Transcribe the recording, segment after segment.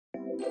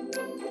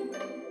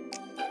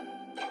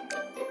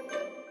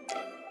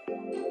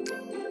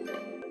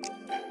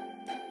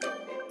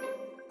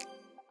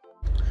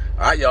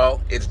Alright,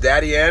 y'all, it's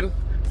Daddy and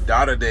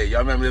Daughter Day. Y'all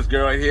remember this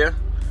girl right here?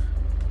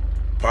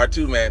 Part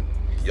 2, man.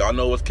 Y'all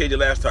know it was KJ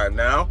last time.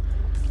 Now,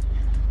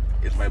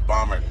 it's my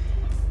bomber.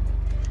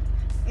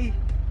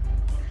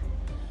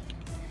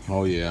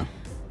 Oh, yeah.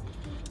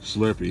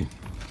 Slurpee.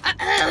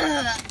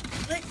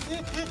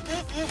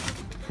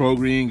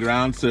 Proprogreen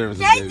ground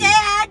services, KJ baby.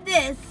 had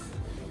this.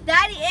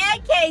 Daddy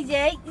and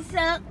KJ,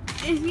 so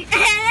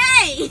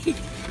hey!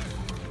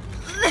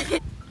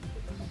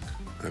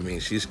 I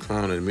mean, she's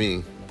clowning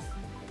me,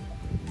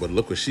 but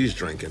look what she's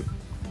drinking.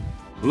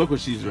 Look what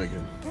she's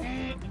drinking.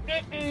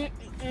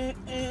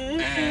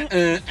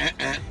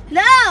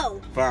 No!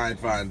 Fine,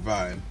 fine,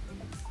 fine.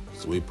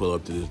 So we pull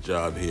up to this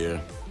job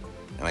here,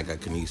 and I got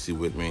Kanisi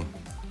with me,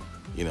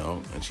 you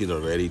know, and she's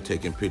already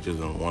taking pictures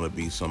and want to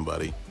be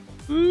somebody.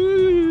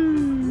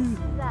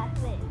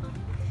 That's it.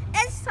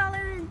 It's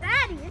taller than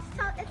Daddy.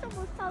 It's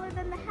almost taller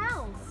than the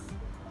house.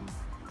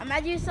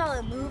 Imagine you saw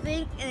it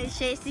moving and it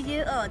chasing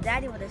you. Oh,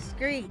 Daddy would have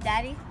screamed.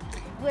 Daddy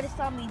would have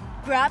saw me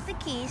grab the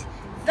keys,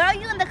 throw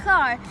you in the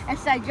car, and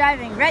start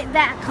driving right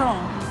back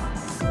home.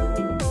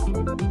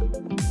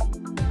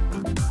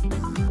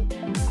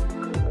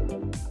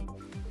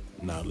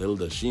 Now, little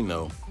does she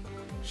know,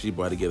 she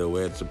about to get a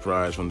wet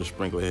surprise from the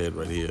sprinkler head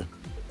right here.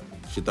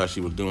 She thought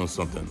she was doing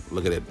something.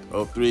 Look at it.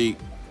 Oh, 3,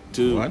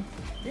 2, 1.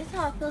 This is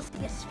how it feels to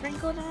get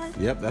sprinkled on?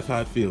 Yep, that's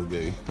how it feels,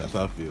 baby. That's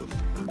how it feels.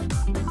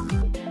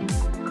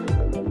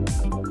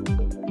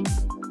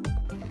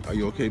 Are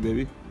you okay,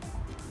 baby?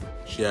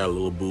 She had a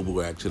little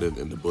boo-boo accident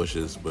in the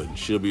bushes, but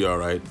she'll be all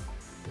right.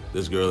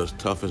 This girl is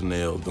tough as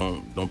nails.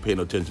 Don't pay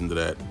no attention to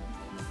that.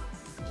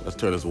 Let's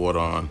turn this water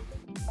on.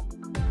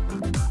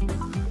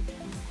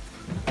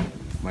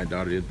 My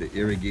daughter is the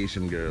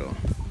irrigation girl.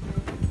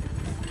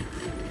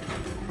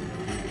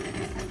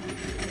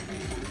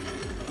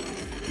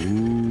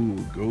 Ooh,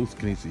 ghost,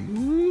 can you see?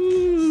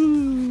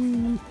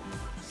 Ooh.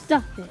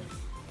 Stop it.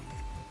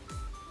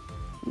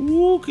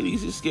 Ooh,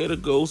 Kanisi's scared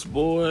of ghosts,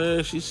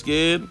 boy. She's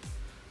scared.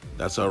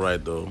 That's all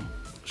right, though.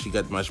 She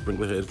got my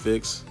sprinkler head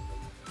fixed,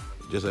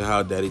 just like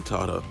how Daddy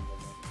taught her.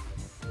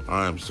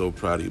 I am so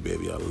proud of you,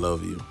 baby. I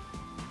love you.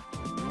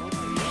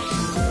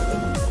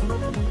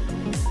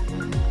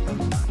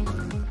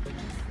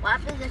 What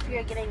happens if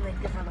you're getting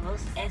like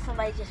McDonald's and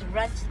somebody just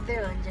runs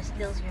through and just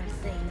steals your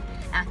thing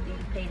after you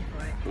paid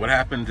for it? What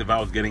happens if I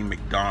was getting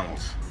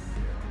McDonald's?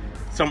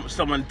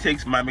 Someone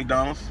takes my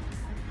McDonald's?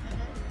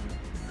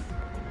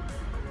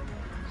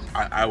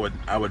 I would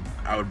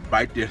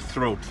bite their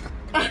throat.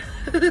 Well,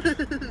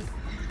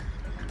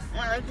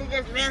 if they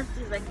just ran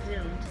through like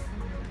zoomed.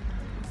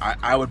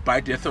 I would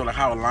bite their throat like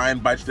how a lion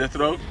bites their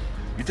throat.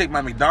 You take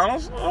my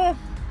McDonald's? Oh.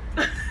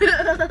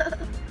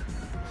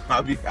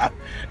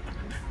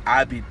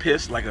 I'd be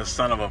pissed like a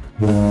son of a...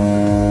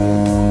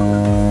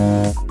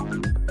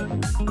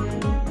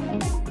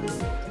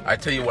 I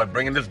tell you what,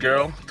 bringing this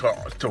girl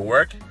to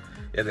work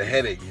is a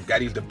headache. You've got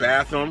to use the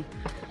bathroom,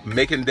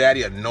 making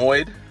Daddy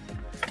annoyed.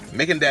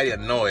 Making Daddy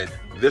annoyed.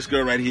 This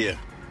girl right here.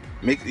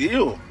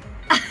 Ew.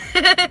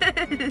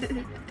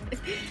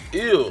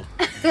 Ew.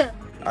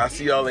 I'll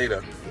see y'all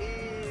later.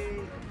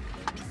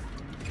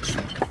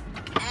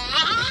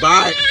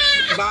 Bye.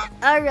 Bye.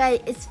 All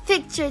right, it's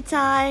picture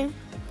time.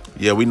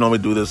 Yeah, we normally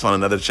do this on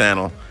another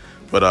channel,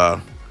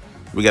 but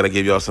we got to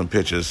give y'all some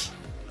pictures.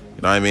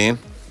 You know what I mean?